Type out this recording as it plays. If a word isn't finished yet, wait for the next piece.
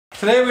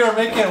Today we are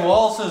making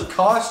Wallace's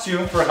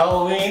costume for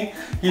Halloween.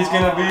 He's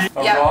gonna be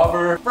a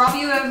robber. Rob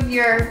you of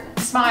your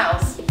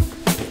smiles.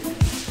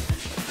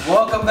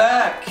 Welcome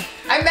back.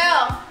 I'm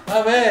Mel.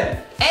 I'm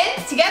Ed.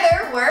 And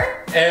together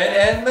we're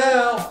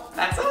Ed&Mel.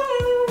 That's us.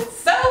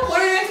 So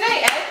what are we doing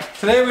today, Ed?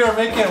 Today we are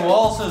making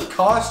Wallace's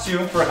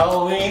costume for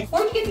Halloween.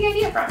 Where did you get the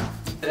idea from?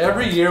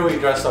 Every year we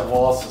dress up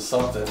Wallace as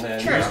something,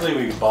 and True. usually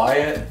we buy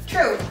it.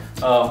 True.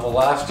 The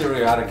last year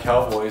we added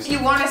cowboys. If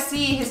you want to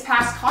see his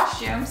past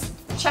costumes,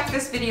 check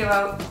this video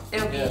out.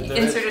 It'll be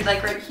inserted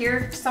like right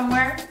here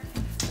somewhere.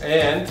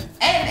 And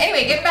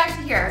anyway, get back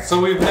to here.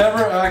 So we've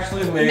never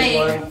actually made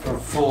one from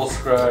full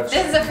scratch.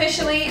 This is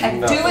officially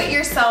a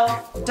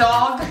do-it-yourself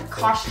dog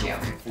costume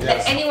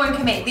that anyone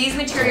can make. These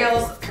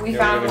materials we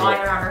found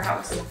lying around our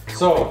house.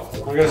 So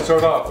we're gonna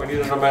start off. We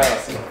needed a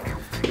mask.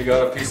 We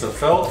got a piece of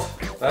felt,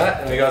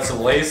 and we got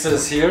some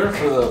laces here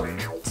for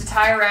to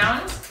tie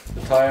around.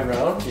 To tie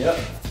around. Yep.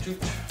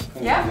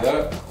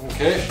 Yeah.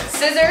 Okay.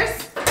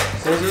 Scissors.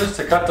 Scissors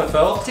to cut the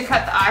felt. To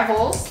cut the eye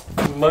holes.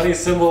 Money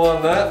symbol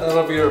on that.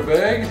 That'll be our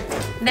bag.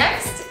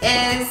 Next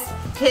is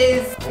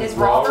his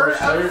robber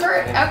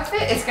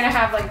outfit. It's gonna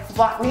have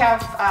like we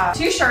have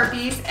 2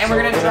 Sharpies, and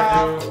we're gonna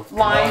draw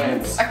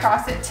lines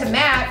across it to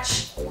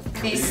match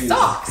these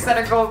socks that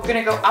are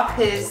gonna go up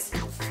his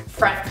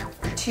front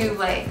 2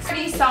 legs.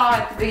 Already saw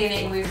at the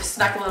beginning we've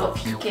snuck a little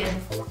peek in,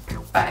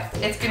 but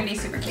it's gonna be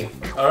super cute.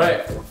 All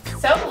right.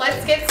 So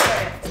let's get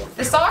started.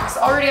 The socks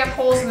already have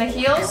holes in the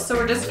heels, so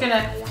we're just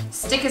gonna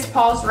stick his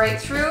paws right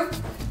through.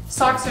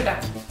 Socks are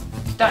done.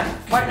 Done.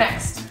 What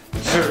next?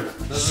 Sure.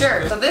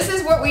 So this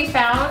is what we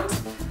found.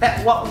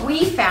 But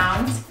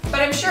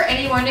I'm sure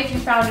anyone, if you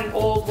found an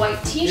old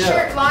white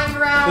t-shirt lying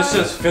around. This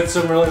just fits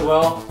them really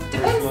well.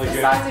 Depends really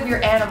the size of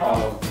your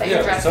animal that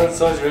you're dressing. Yeah, the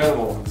size of your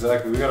animal.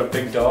 Exactly. We got a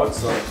big dog,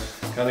 so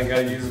kind of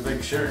gotta use a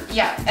big shirt.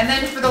 Yeah, and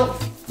then for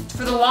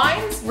the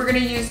lines, we're gonna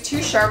use 2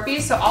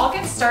 Sharpies. So I'll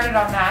get started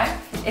on that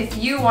if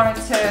you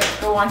wanted to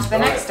go on to the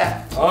next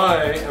step.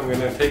 I am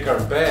gonna take our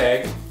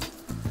bag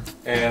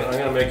and I'm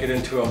gonna make it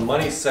into a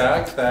money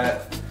sack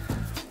that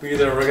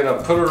either we're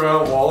gonna put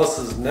around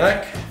Wallace's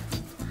neck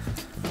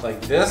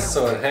like this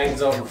so it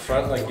hangs out in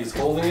front like he's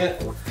holding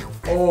it,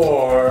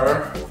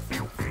 or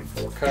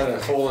kind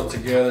of hold it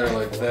together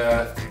like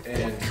that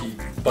and he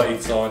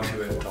bites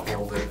onto it to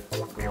hold it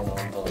going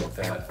on like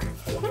that.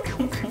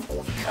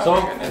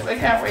 Oh my goodness, I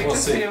can't wait to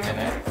see him in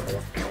it.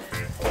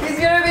 He's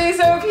gonna be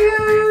so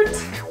cute!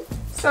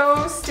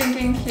 So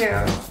stinking cute.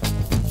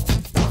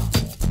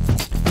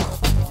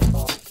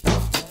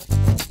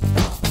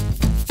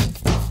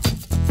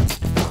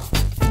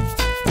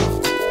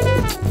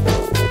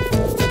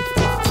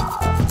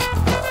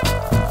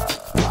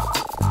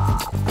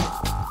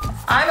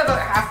 I'm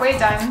about halfway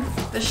done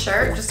the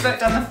shirt, just about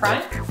done the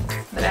front.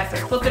 Then I have to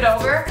flip it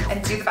over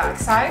and do the back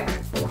side.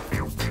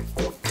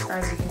 Or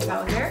as you can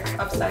tell here,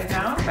 upside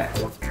down, but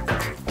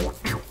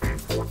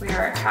we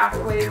are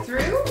halfway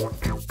through.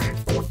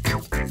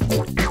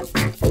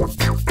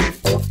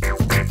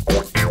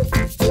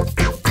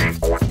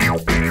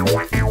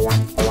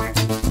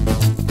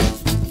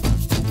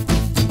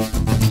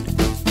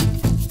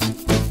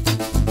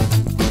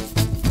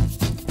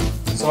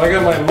 So I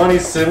got my money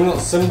symbol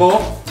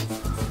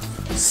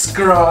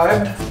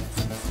scribed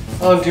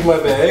onto my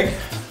bag,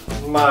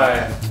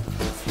 my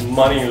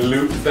money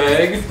loot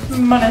bag.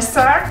 Money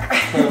sack.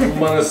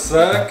 Money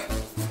sack.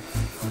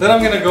 Then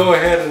I'm gonna go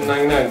ahead and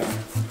I'm gonna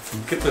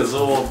get this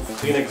old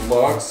Kleenex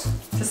box.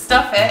 To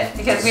stuff it,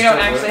 because we don't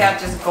actually have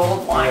just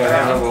gold lying around. I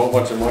have a whole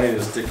bunch of money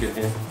to stick in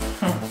here.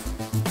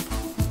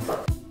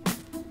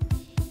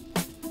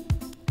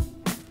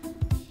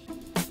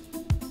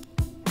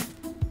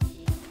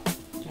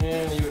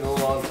 And you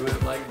hold on to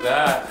it like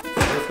that.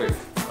 Perfect.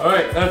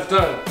 Alright, that's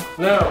done.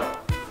 Now,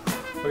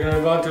 we're gonna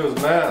move on to his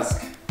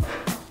mask.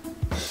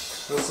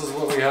 This is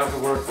what we have to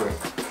work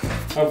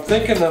with. I'm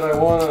thinking that I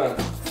wanna,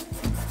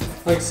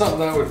 like something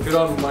that would fit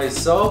on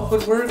myself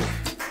would work.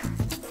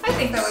 I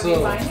think that would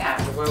be fine,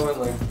 yeah. If I went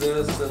like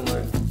this and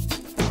like...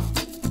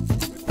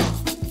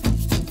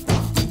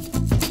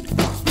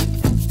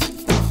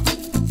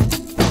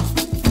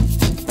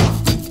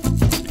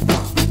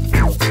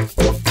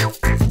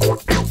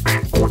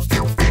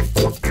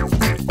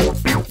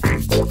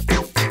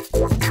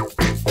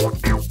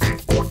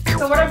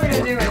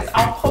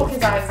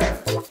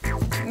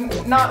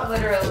 Not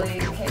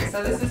literally. Okay,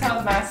 so this is how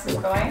the mask is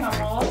going on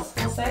Wallace,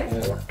 we'll say.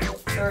 Yeah.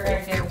 So we're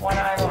going to give one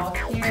eyeball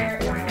here,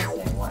 and we'll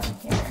say one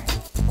here.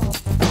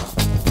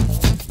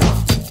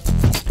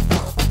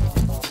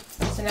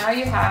 So now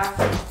you have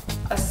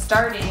a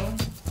starting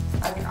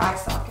of your eye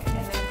socket. And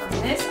then from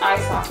this eye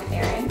socket,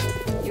 Aaron,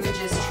 you would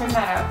just trim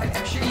that out. But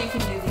I'm sure you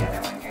can do the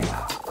other one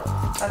yourself.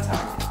 That's how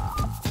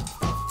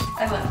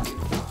I do it. I love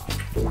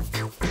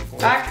you.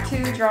 Back to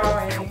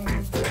drawing.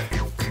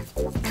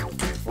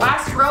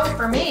 Last row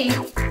for me.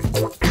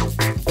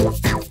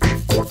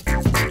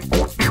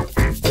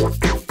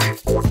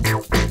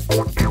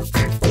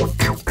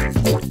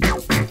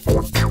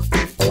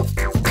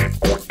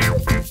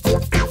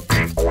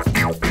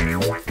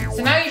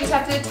 So now you just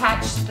have to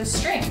attach the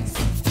strings.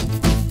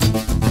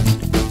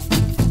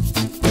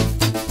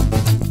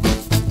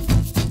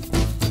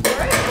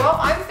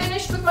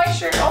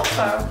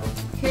 So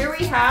here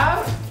we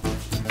have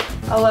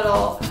a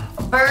little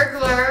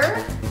burglar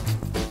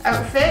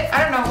outfit.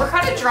 I don't know, we're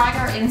kind of drawing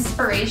our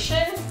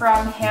inspiration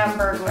from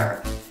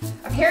Burglar.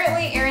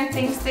 Apparently Aaron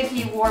thinks that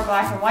he wore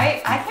black and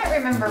white. I can't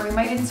remember, we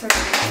might insert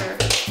a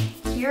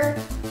picture here.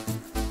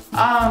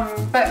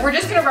 But we're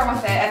just gonna run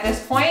with it at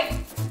this point.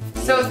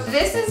 So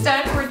this is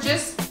done, we're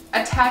just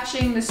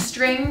attaching the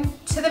string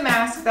to the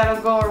mask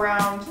that'll go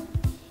around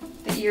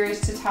the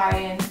ears to tie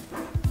in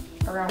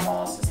around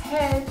Wallace's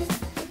head.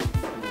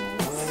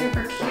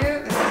 Super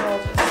cute. This is all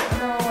just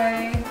throw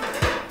away,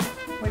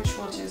 which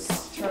we'll just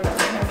throw it in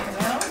here for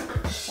now.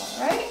 It's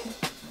alright.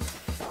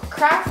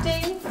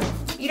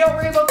 Crafting, you don't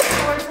worry about the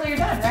color until you're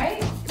done,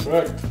 right?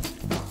 Correct.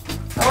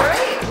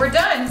 Alright, we're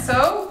done.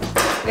 So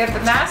we have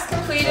the mask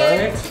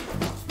completed,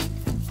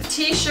 the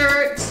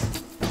t-shirt,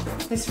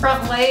 his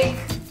front leg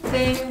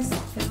things,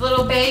 his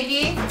little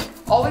baggie.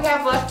 All we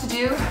have left to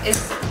do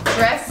is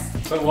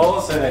Put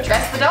Wallace in it.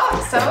 Dress the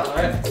dog.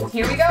 So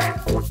here we go.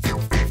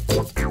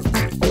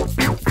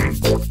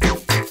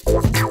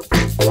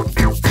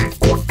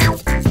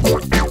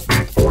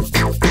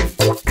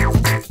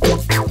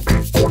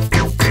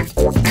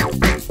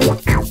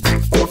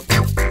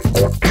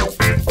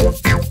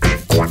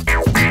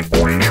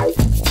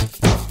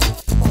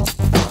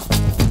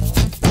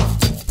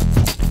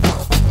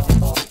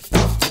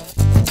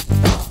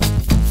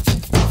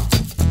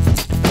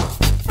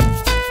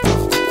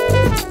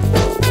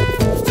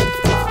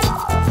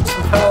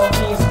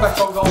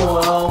 Special going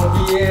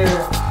on here.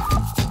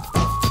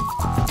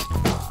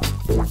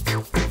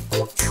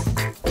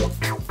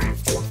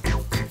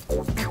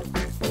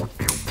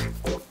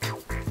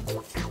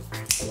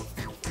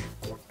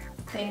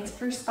 Thanks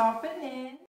for stopping in.